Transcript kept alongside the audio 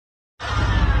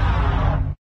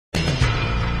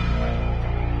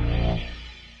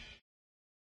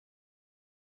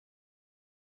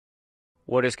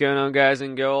What is going on, guys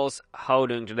and girls? How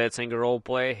doing today? It's Singer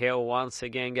Roleplay here once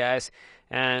again, guys.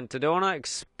 And today I want to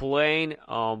explain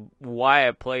why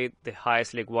I played the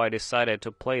Heist League, why I decided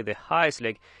to play the Heist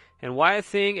League, and why I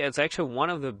think it's actually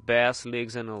one of the best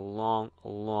leagues in a long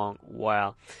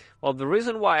while. Well, the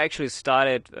reason why I actually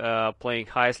started playing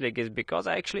Heist League is because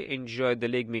I actually enjoyed the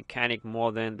league mechanic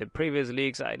more than the previous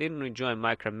leagues. I didn't enjoy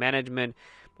micromanagement,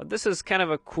 but this is kind of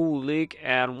a cool league,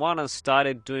 and when I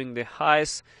started doing the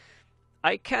Heist,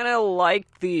 I kind of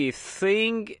like the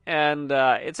thing, and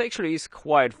it's actually is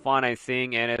quite fun, I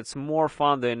think, and it's more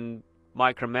fun than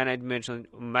micromanagement.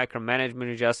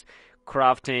 Micromanagement is just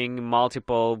crafting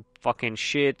multiple fucking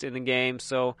shit in the game.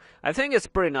 So I think it's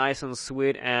pretty nice and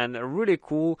sweet and really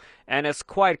cool, and it's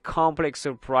quite complex,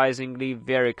 surprisingly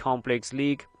very complex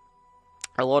league.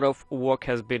 A lot of work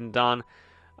has been done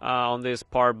on this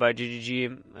part by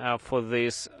GGG for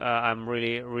this. I'm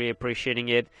really appreciating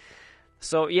it.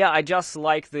 So yeah, I just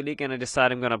like the league and I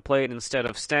decided I'm gonna play it instead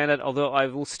of standard. Although I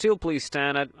will still play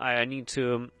standard, I need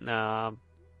to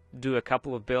do a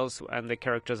couple of builds, and the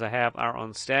characters I have are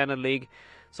on standard league,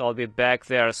 so I'll be back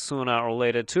there sooner or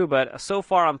later too. But so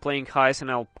far I'm playing Heist,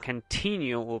 and I'll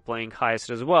continue playing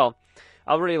Heist as well.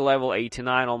 I'm already level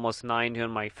 89, almost 90 on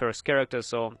my first character,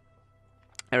 so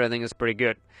everything is pretty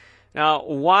good. Now,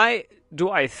 why do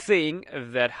I think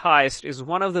that Heist is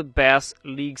one of the best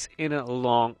leagues in a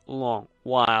long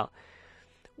while?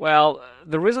 Well,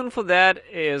 the reason for that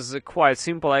is quite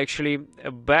simple, actually.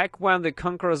 Back when the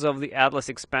Conquerors of the Atlas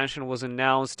expansion was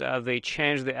announced, they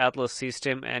changed the Atlas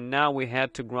system, and now we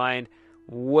had to grind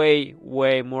way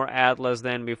more Atlas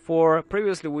than before.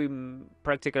 Previously, we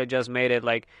practically just made it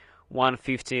like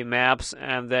 150 maps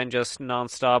and then just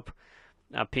non-stop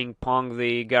ping pong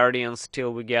the Guardians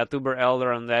till we get Uber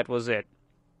Elder, and that was it.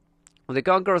 With the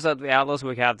Conquerors of the Atlas,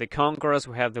 we have the Conquerors,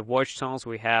 we have the Watchstones,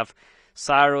 we have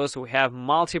Cyrus, we have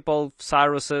multiple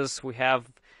Cyruses, we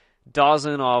have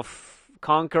dozen of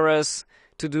Conquerors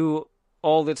to do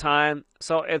all the time.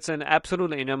 So it's an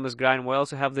absolutely enormous grind. We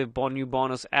also have the new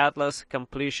bonus Atlas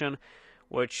completion,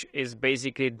 which is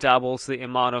basically doubles the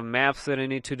amount of maps that I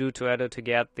need to do to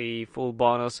get the full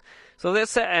bonus. So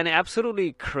that's an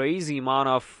absolutely crazy amount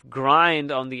of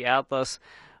grind on the Atlas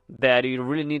that you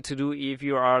really need to do if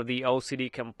you are the OCD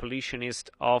completionist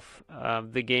of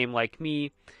the game like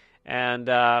me. And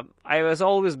I was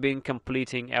always been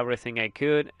completing everything I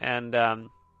could. And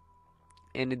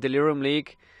in the Delirium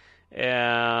League,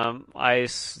 I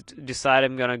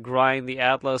decided I'm gonna grind the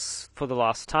Atlas for the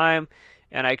last time,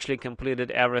 and I actually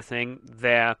completed everything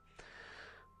there.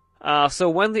 So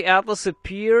when the Atlas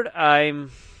appeared, I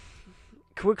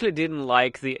quickly didn't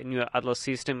like the new Atlas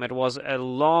system. It was a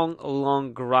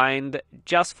long grind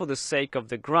just for the sake of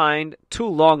the grind. Too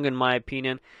long in my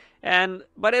opinion.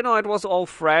 But you know, it was all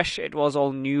fresh, it was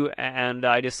all new, and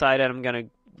I decided I'm gonna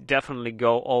definitely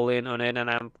go all in on it, and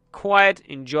I'm quite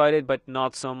enjoyed it, but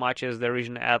not so much as the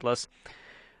original Atlas.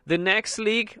 The next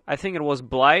league, I think it was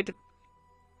Blight,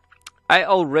 I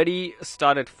already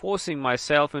started forcing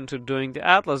myself into doing the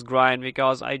Atlas grind,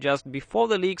 because I just, before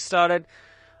the league started,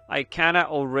 I kinda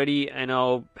already,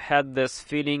 had this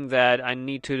feeling that I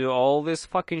need to do all this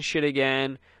fucking shit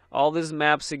again, all these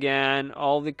maps again,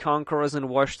 all the Conquerors and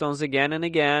Watchstones again and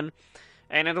again,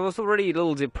 and it was already a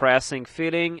little depressing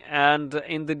feeling. And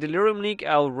in the Delirium League,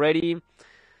 I already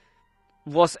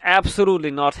was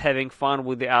absolutely not having fun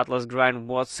with the Atlas grind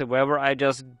whatsoever. I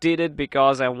just did it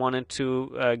because I wanted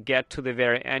to get to the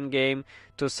very end game,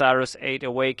 to Cyrus 8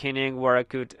 Awakening, where I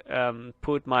could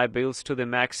put my builds to the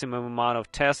maximum amount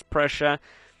of test pressure.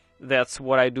 That's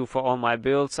what I do for all my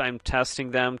builds. I'm testing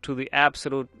them to the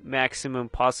absolute maximum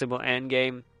possible end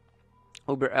game.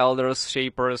 Uber Elders,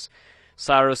 Shapers,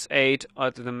 Cyrus 8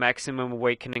 at the maximum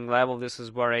awakening level. This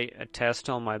is where I test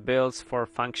all my builds for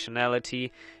functionality,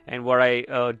 and where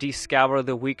I discover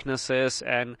the weaknesses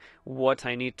and what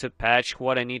I need to patch,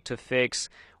 what I need to fix,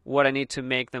 what I need to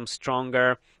make them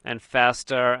stronger and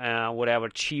faster, whatever,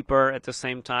 cheaper at the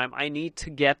same time. I need to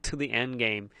get to the end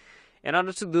game. In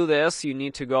order to do this, you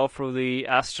need to go through the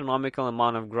astronomical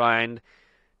amount of grind,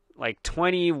 like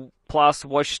 20 plus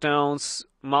Watchstones,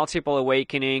 multiple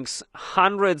awakenings,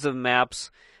 hundreds of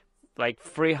maps, like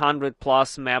 300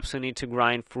 plus maps you need to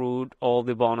grind through all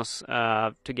the bonus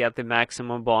to get the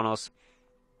maximum bonus.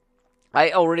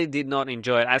 I already did not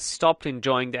enjoy it. I stopped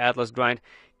enjoying the Atlas grind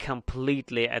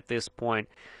completely at this point.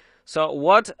 So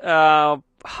what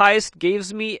Heist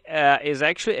gives me is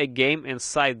actually a game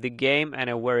inside the game, and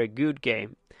a very good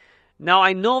game. Now,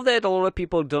 I know that a lot of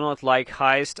people do not like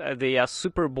Heist. They are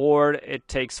super bored. It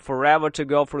takes forever to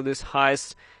go through this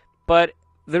Heist. But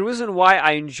the reason why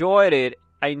I enjoyed it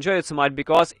I enjoy it so much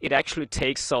because it actually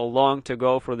takes so long to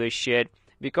go through this shit.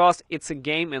 Because it's a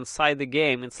game inside the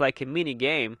game. It's like a mini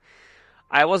game.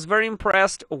 I was very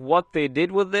impressed what they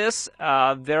did with this.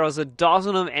 There was a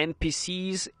dozen of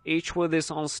NPCs, each with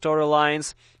its own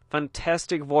storylines,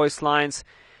 fantastic voice lines.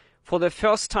 For the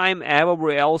first time ever,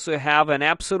 we also have an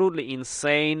absolutely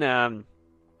insane,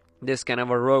 this kind of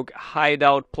a rogue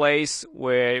hideout place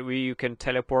where you can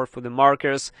teleport for the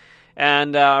markers.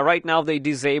 And right now they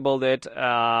disabled it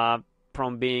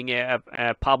from being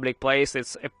a public place.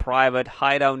 It's a private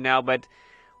hideout now, but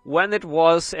when it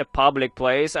was a public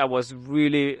place, I was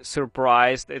really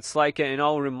surprised. It's like,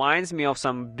 reminds me of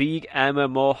some big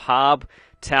MMO hub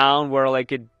town where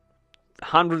like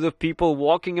hundreds of people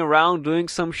walking around doing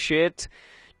some shit,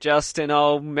 just,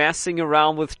 messing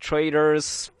around with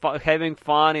traders, having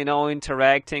fun,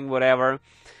 interacting, whatever.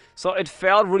 So it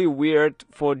felt really weird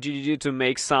for GGG to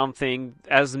make something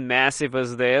as massive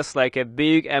as this, like a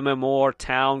big MMO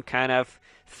town kind of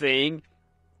thing.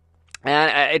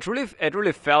 And it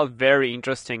really felt very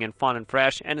interesting and fun and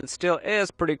fresh, and it still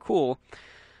is pretty cool.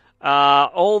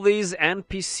 All these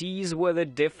NPCs with the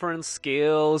different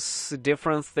skills,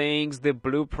 different things, the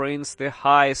blueprints, the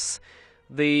heists,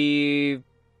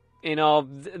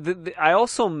 I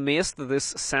also missed this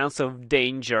sense of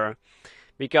danger.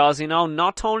 Because,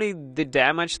 not only the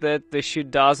damage that the shit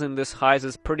does in this heist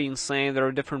is pretty insane, there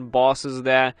are different bosses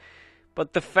there,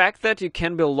 but the fact that you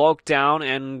can be locked down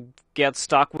and get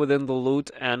stuck within the loot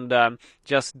and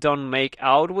just don't make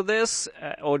out with this,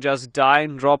 or just die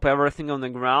and drop everything on the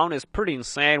ground is pretty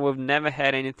insane. We've never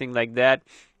had anything like that.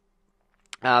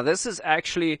 This is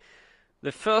actually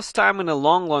the first time in a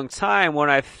long time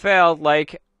when I felt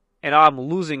like, I'm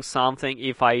losing something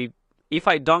if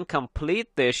I don't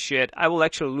complete this shit. I will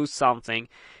actually lose something.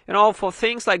 For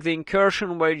things like the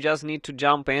incursion where you just need to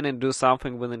jump in and do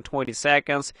something within 20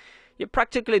 seconds, you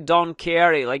practically don't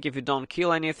care, like if you don't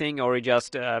kill anything or you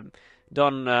just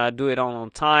don't do it on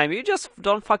time, you just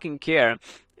don't fucking care.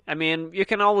 I mean, you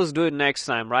can always do it next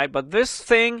time, right? But this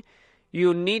thing,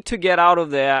 you need to get out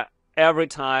of there every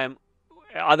time,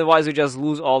 otherwise you just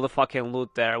lose all the fucking loot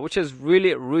there, which is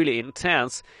really, really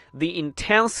intense. The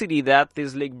intensity that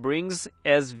this league brings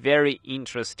is very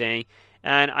interesting,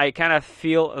 and I kind of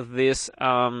feel this,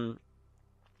 I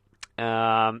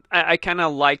kind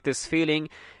of like this feeling.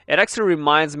 It actually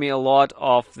reminds me a lot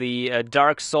of the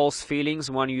Dark Souls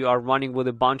feelings when you are running with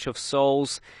a bunch of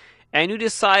souls and you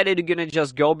decided you're gonna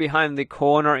just go behind the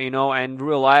corner, and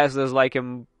realize there's like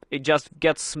it just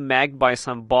gets smacked by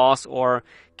some boss or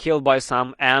killed by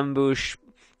some ambush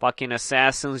fucking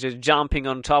assassins just jumping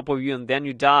on top of you and then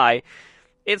you die.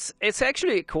 It's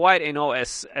actually quite,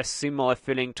 a similar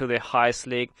feeling to the Heist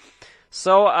League.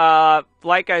 So,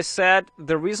 like I said,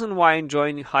 the reason why I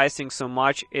enjoy heisting so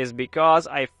much is because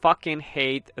I fucking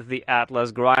hate the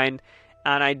Atlas grind,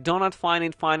 and I do not find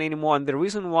it fun anymore. And the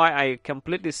reason why I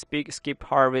completely skip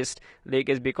Harvest League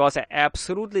is because I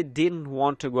absolutely didn't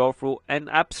want to go through an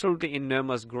absolutely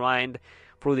enormous grind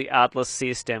through the Atlas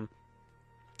system.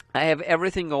 I have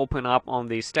everything open up on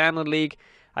the Standard League.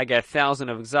 I get 1,000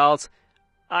 of exalts.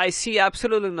 I see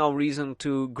absolutely no reason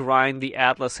to grind the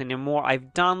Atlas anymore.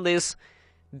 I've done this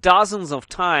dozens of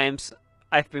times.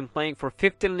 I've been playing for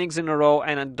 15 leagues in a row,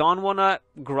 and I don't want to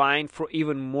grind for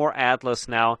even more Atlas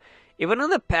now. Even in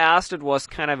the past, it was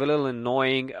kind of a little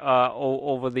annoying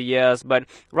over the years, but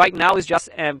right now it's just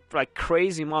a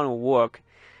crazy amount of work.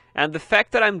 And the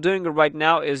fact that I'm doing it right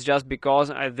now is just because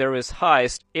there is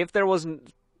Heist. If there was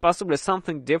possibly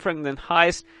something different than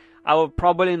Heist, I will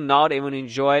probably not even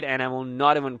enjoy it, and I will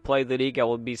not even play the league. I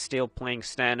will be still playing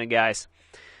Standard, guys.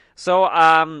 So,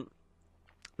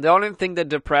 the only thing that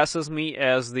depresses me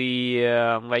is the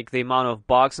amount of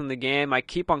bugs in the game. I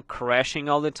keep on crashing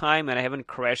all the time, and I haven't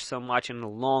crashed so much in a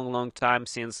long time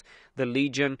since the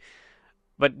Legion.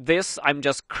 But this, I'm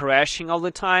just crashing all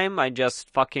the time. I just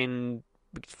fucking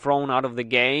thrown out of the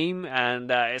game, and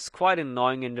it's quite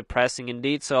annoying and depressing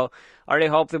indeed. So I really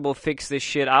hope they will fix this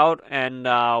shit out, and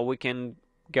we can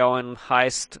go and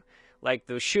heist like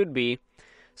there should be.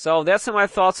 So that's my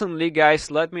thoughts on League, guys.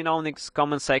 Let me know in the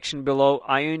comment section below.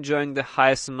 Are you enjoying the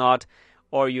heist or not?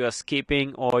 Or you are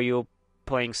skipping, or you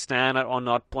playing Standard, or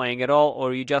not playing at all,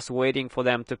 or you just waiting for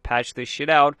them to patch this shit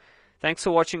out? Thanks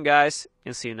for watching, guys,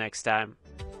 and see you next time.